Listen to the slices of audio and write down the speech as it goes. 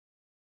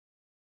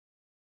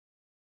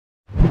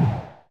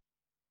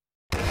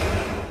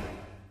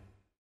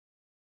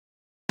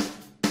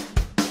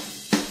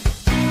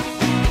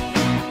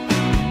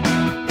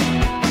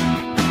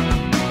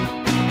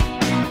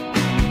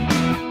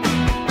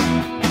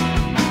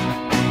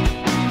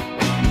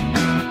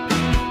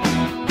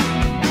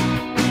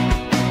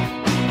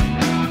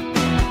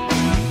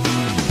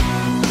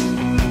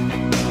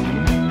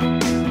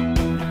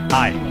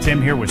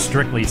Tim here with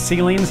Strictly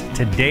Ceilings.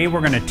 Today we're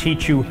going to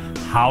teach you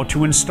how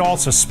to install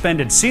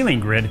suspended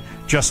ceiling grid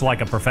just like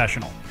a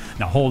professional.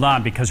 Now hold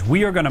on, because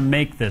we are going to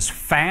make this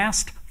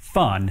fast,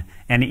 fun,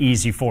 and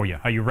easy for you.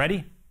 Are you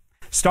ready?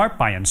 Start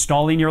by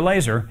installing your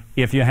laser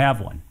if you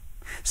have one.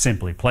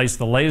 Simply place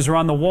the laser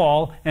on the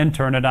wall and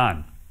turn it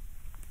on.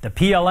 The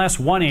PLS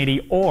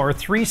 180 or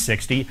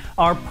 360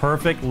 are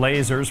perfect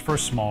lasers for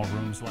small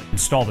rooms.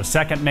 Install the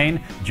second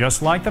main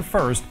just like the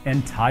first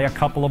and tie a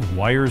couple of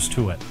wires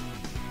to it.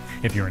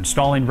 If you're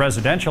installing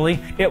residentially,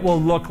 it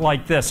will look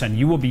like this, and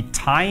you will be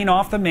tying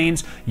off the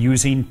mains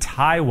using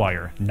tie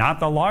wire, not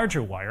the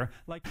larger wire.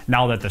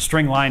 Now that the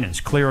string line is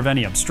clear of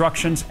any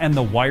obstructions and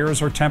the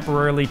wires are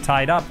temporarily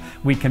tied up,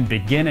 we can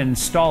begin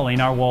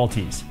installing our wall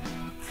tees.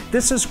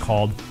 This is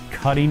called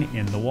cutting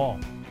in the wall.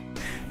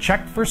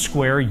 Check for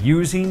square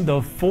using the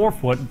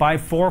 4-foot by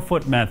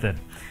 4-foot method.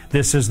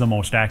 This is the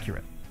most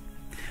accurate.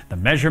 The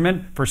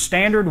measurement for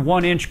standard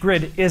 1-inch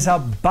grid is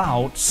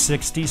about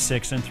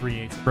 66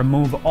 3/8.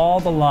 Remove all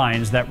the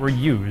lines that were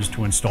used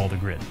to install the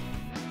grid.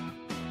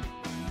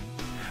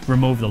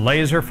 Remove the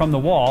laser from the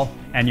wall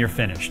and you're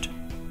finished.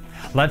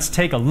 Let's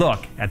take a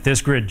look at this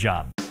grid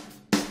job.